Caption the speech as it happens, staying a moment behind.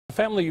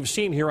The family you've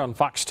seen here on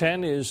Fox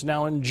 10 is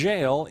now in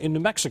jail in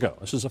New Mexico.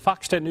 This is a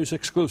Fox 10 News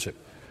exclusive.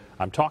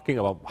 I'm talking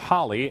about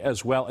Holly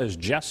as well as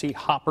Jesse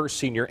Hopper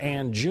Sr.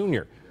 and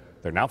Jr.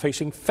 They're now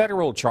facing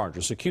federal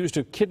charges, accused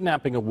of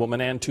kidnapping a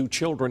woman and 2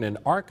 children in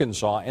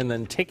Arkansas and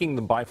then taking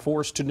them by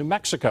force to New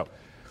Mexico.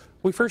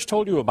 We first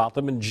told you about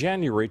them in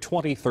January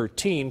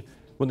 2013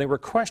 when they were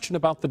questioned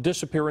about the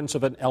disappearance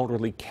of an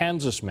elderly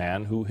Kansas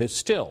man who has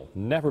still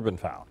never been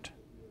found.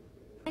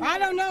 I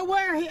don't know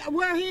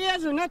where he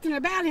is or nothing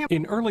about him.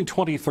 In early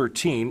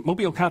 2013,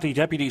 Mobile County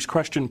deputies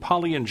questioned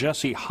Polly and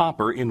Jesse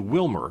Hopper in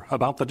Wilmer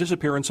about the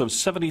disappearance of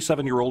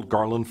 77-year-old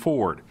Garland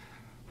Ford.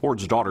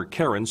 Ford's daughter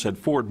Karen said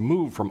Ford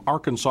moved from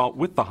Arkansas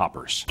with the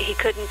Hoppers. He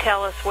couldn't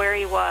tell us where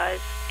he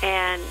was,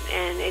 and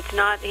it's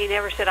not, he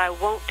never said, I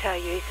won't tell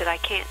you. He said, I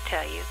can't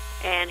tell you.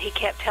 And he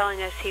kept telling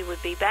us he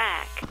would be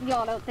back.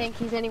 Y'all don't think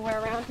he's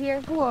anywhere around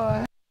here?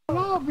 What?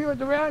 Well, if he was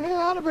around here,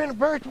 I'd have been the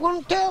first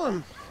one to tell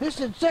him.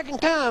 This is the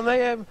second time they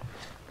have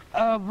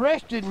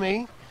arrested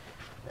me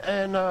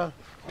and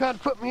tried to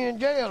put me in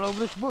jail over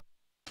this book.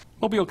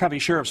 Mobile County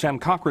Sheriff Sam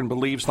Cochran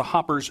believes the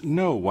Hoppers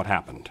know what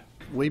happened.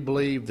 We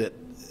believe that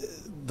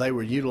they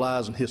were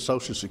utilizing his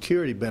Social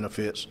Security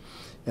benefits,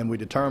 and we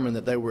determined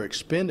that they were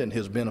expending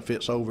his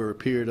benefits over a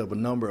period of a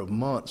number of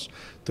months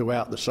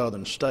throughout the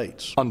southern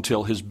states.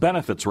 Until his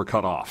benefits were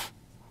cut off.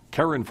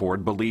 Karen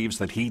Ford believes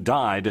that he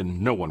died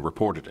and no one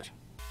reported it.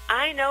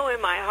 I know in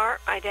my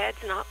heart my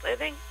dad's not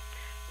living,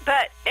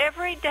 but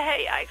every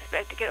day I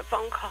expect to get a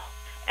phone call.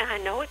 And I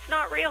know it's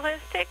not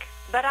realistic,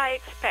 but I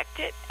expect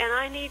it, and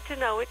I need to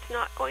know it's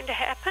not going to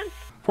happen.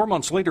 4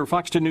 months later,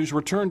 Fox 10 News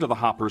returned to the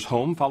Hoppers'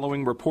 home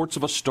following reports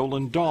of a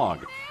stolen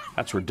dog.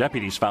 That's where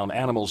deputies found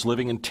animals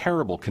living in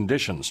terrible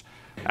conditions.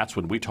 That's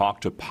when we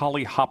talked to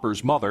Polly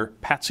Hopper's mother,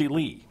 Patsy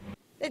Lee.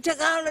 They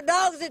took all the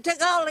dogs, they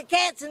took all the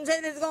cats, and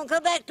said they was going to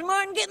come back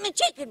tomorrow and get my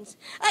chickens.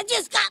 I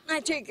just got my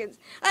chickens.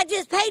 I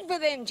just paid for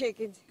them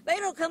chickens. They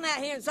don't come out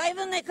here and save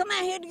them. They come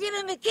out here to get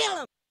them to kill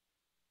them.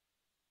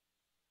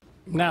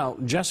 Now,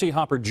 Jesse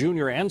Hopper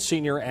Jr. and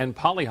Sr. and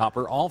Polly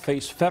Hopper all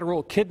face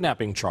federal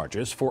kidnapping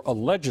charges for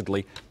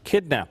allegedly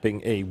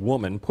kidnapping a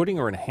woman, putting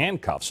her in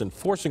handcuffs and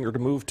forcing her to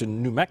move to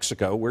New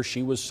Mexico where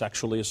she was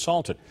sexually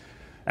assaulted.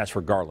 As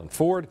for Garland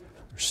Ford,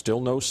 there's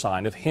still no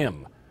sign of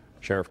him.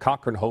 Sheriff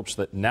Cochran hopes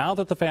that now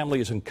that the family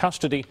is in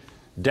custody,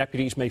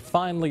 deputies may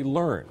finally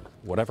learn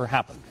whatever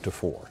happened to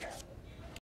Ford.